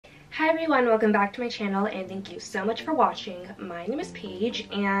Hi everyone, welcome back to my channel and thank you so much for watching. My name is Paige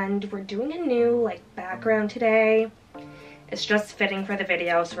and we're doing a new background today. It's just fitting for the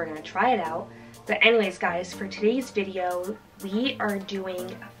video, so we're gonna try it out. But anyways guys, for today's video we are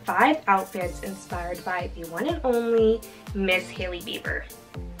doing 5 outfits inspired by the one and only Miss Hailey Bieber.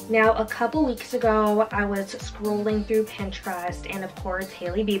 Now a couple weeks ago I was scrolling through Pinterest and of course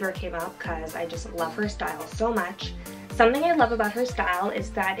Hailey Bieber came up because I just love her style so much. Something I love about her style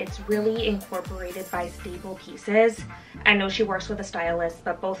is that it's really incorporated by staple pieces. I know she works with a stylist,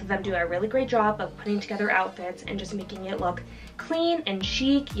 but both of them do a really great job of putting together outfits and just making it look clean and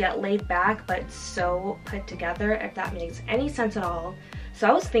chic, yet laid back, but so put together, if that makes any sense at all. So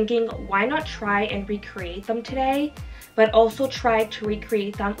I was thinking, why not try and recreate them today, but also try to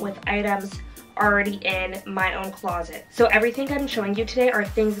recreate them with items already in my own closet. So everything I'm showing you today are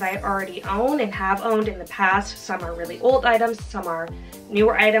things that I already own and have owned in the past. Some are really old items, some are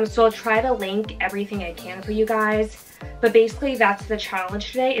newer items, so I'll try to link everything I can for you guys. But basically that's the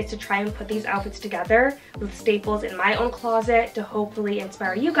challenge today, is to try and put these outfits together with staples in my own closet to hopefully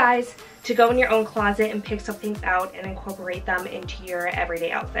inspire you guys to go in your own closet and pick some things out and incorporate them into your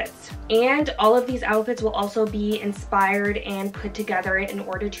everyday outfits. And all of these outfits will also be inspired and put together in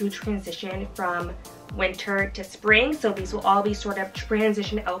order to transition from winter to spring. So these will all be sort of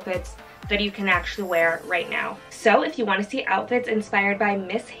transition outfits that you can actually wear right now. So if you want to see outfits inspired by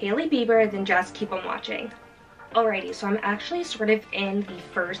Miss Hailey Bieber, then just keep on watching. Alrighty, so I'm actually sort of in the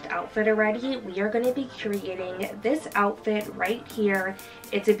first outfit already. We are going to be creating this outfit right here.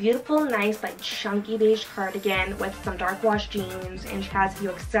 It's a beautiful, nice, chunky beige cardigan with some dark wash jeans, and she has a few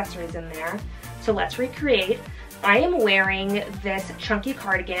accessories in there. So let's recreate. I am wearing this chunky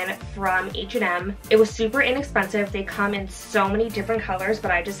cardigan from H&M. It was super inexpensive. They come in so many different colors,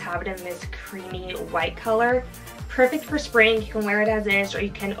 but I just have it in this creamy white color. Perfect for spring. You can wear it as is, or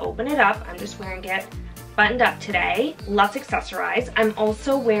you can open it up. I'm just wearing it buttoned up today. Let's accessorize. I'm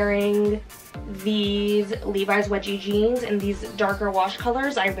also wearing these Levi's wedgie jeans in these darker wash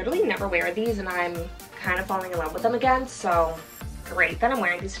colors. I literally never wear these and I'm kind of falling in love with them again, so great that I'm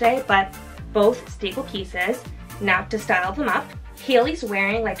wearing these today. But both staple pieces. Now to style them up, Hailey's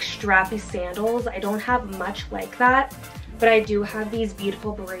wearing strappy sandals. I don't have much like that, but I do have these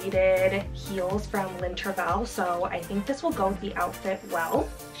beautiful braided heels from L'interval, so I think this will go with the outfit well.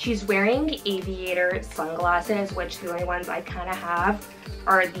 She's wearing aviator sunglasses, which the only ones I kind of have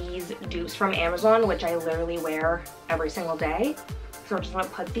are these dupes from Amazon, which I literally wear every single day. So I just want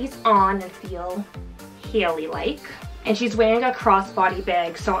to put these on and feel Hailey-like. And she's wearing a crossbody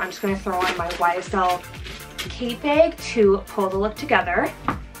bag, so I'm just going to throw on my YSL Kate bag to pull the look together.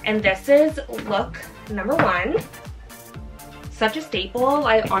 And this is look number 1. Such a staple.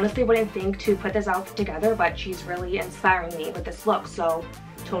 I honestly wouldn't think to put this outfit together, but she's really inspiring me with this look, so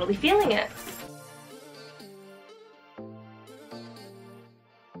totally feeling it.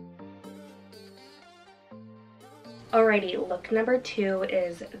 Alrighty, look number 2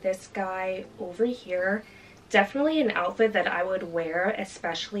 is this guy over here. Definitely an outfit that I would wear,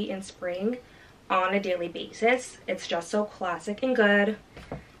 especially in spring, on a daily basis. It's just so classic and good.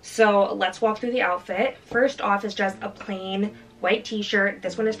 So let's walk through the outfit. First off is just a plain white t-shirt.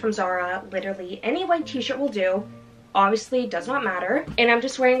 This one is from Zara. Literally any white t-shirt will do. Obviously does not matter. And I'm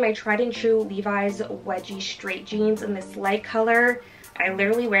just wearing my tried and true Levi's wedgie straight jeans in this light color. I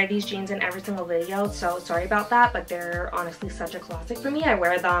literally wear these jeans in every single video, so sorry about that, but they're honestly such a classic for me. I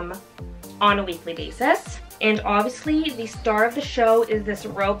wear them on a weekly basis. And obviously the star of the show is this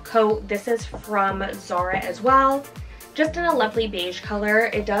robe coat. This is from Zara as well. Just in a lovely beige color.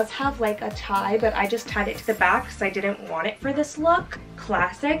 It does have a tie, but I just tied it to the back because I didn't want it for this look.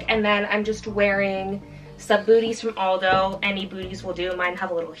 Classic. And then I'm just wearing some booties from Aldo. Any booties will do. Mine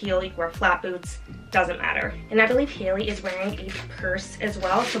have a little heel. You can wear flat boots. Doesn't matter. And I believe Hailey is wearing a purse as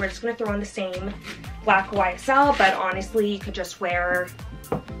well. So we're just going to throw on the same black YSL, but honestly you could just wear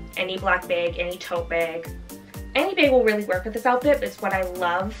any black bag, any tote bag. Any bag will really work with this outfit, but it's what I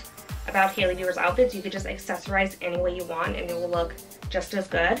love about Hailey Bieber's outfits. You could just accessorize any way you want and it will look just as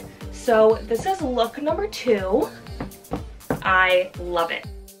good. So this is look number 2. I love it.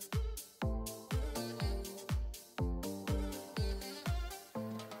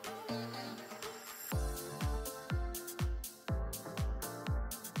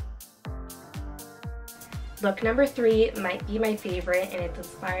 Look number 3 might be my favorite, and it's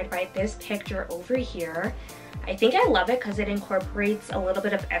inspired by this picture over here. I think I love it because it incorporates a little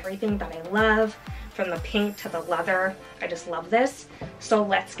bit of everything that I love, from the pink to the leather. I just love this. So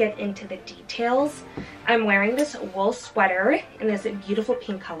let's get into the details. I'm wearing this wool sweater in this beautiful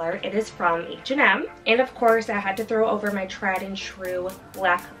pink color. It is from H&M. And of course, I had to throw over my tried and true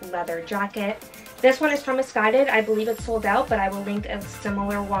black leather jacket. This one is from Misguided. I believe it's sold out, but I will link a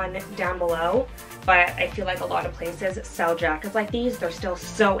similar one down below. But I feel like a lot of places sell jackets like these. They're still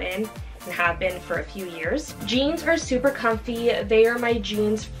so in and have been for a few years. Jeans are super comfy. They are my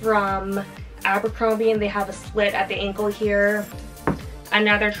jeans from Abercrombie, and they have a slit at the ankle here.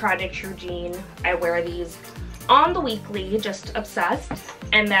 Another tried and true jean. I wear these on the weekly, just obsessed.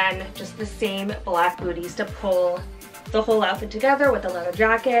 And then just the same black booties to pull the whole outfit together with the leather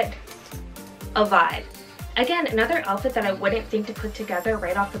jacket. A vibe. Again, another outfit that I wouldn't think to put together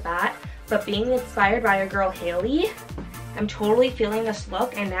right off the bat, but being inspired by our girl Hailey, I'm totally feeling this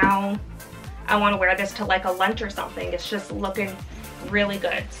look, and now I want to wear this to like a lunch or something. It's just looking really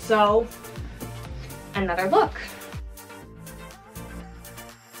good. So another look.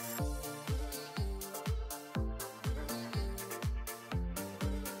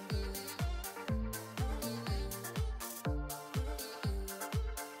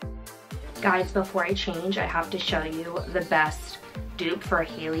 Guys, before I change, I have to show you the best dupe for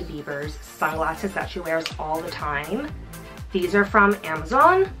Hailey Bieber's sunglasses that she wears all the time. These are from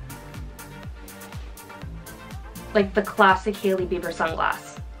Amazon. Like the classic Hailey Bieber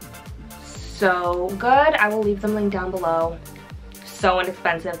sunglass. So good. I will leave them linked down below. So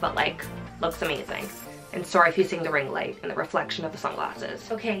inexpensive, but like looks amazing. And sorry if you see the ring light and the reflection of the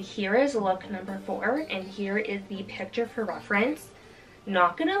sunglasses. Okay, here is look number 4, and here is the picture for reference.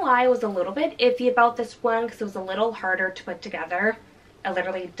 Not gonna lie, I was a little bit iffy about this one because it was a little harder to put together. I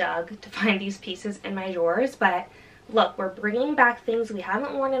literally dug to find these pieces in my drawers, but look, we're bringing back things we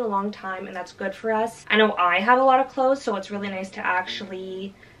haven't worn in a long time, and that's good for us. I know I have a lot of clothes, so it's really nice to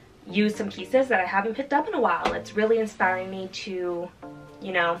actually use some pieces that I haven't picked up in a while. It's really inspiring me to,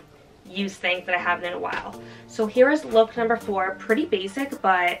 you know, use things that I haven't in a while. So here is look number 4. Pretty basic,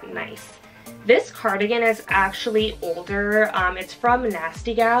 but nice. This cardigan is actually older. It's from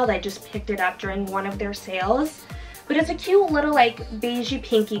Nasty Gal. I just picked it up during one of their sales. But it's a cute little like beigey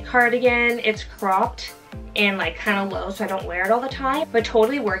pinky cardigan. It's cropped and like kind of low, so I don't wear it all the time. But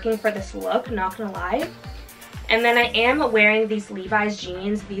totally working for this look, not gonna lie. And then I am wearing these Levi's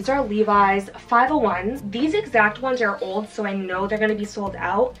jeans. These are Levi's 501s. These exact ones are old, so I know they're gonna be sold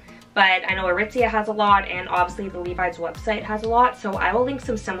out. But I know Aritzia has a lot, and obviously the Levi's website has a lot, so I will link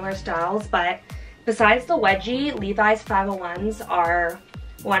some similar styles. But besides the wedgie, Levi's 501s are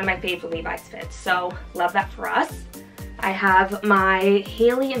one of my favorite Levi's fits, so love that for us. I have my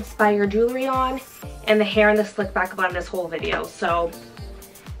Hailey inspired jewelry on, and the hair in the slick back bun this whole video, so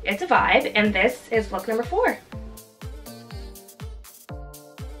it's a vibe. And this is look number 4.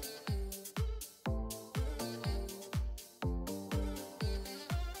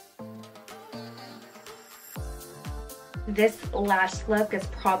 This last look is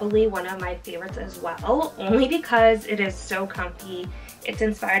probably one of my favorites as well, only because it is so comfy. It's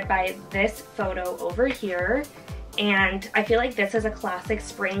inspired by this photo over here, and I feel like this is a classic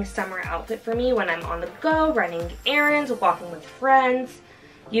spring summer outfit for me when I'm on the go, running errands, walking with friends.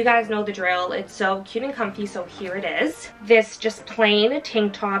 You guys know the drill. It's so cute and comfy, so here it is. This just plain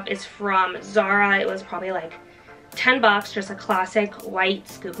tank top is from Zara. It was probably like 10 bucks, just a classic white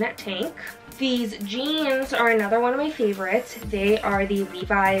scoop neck tank. These jeans are another one of my favorites. They are the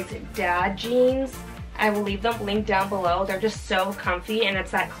Levi's dad jeans. I will leave them linked down below. They're just so comfy, and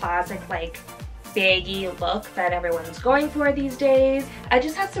it's that classic like baggy look that everyone's going for these days. I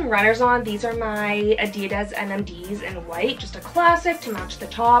just had some runners on. These are my Adidas NMDs in white, just a classic to match the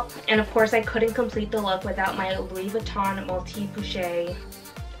top. And of course I couldn't complete the look without my Louis Vuitton multi-couche.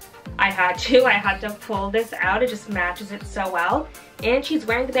 I had to pull this out. It just matches it so well. And she's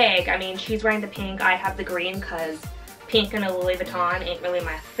wearing the bag. I mean, she's wearing the pink. I have the green because pink and a Louis Vuitton ain't really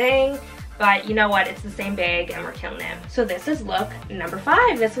my thing. But you know what? It's the same bag and we're killing it. So this is look number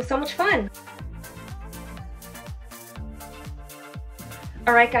 5. This was so much fun.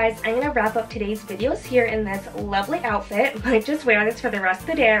 Alright guys, I'm going to wrap up today's videos here in this lovely outfit. Might just wear this for the rest of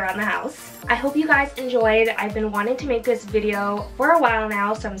the day around the house. I hope you guys enjoyed. I've been wanting to make this video for a while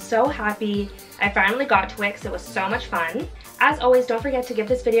now, so I'm so happy I finally got to it because it was so much fun. As always, don't forget to give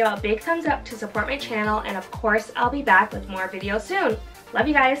this video a big thumbs up to support my channel, and of course, I'll be back with more videos soon. Love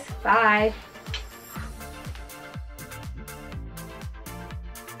you guys. Bye.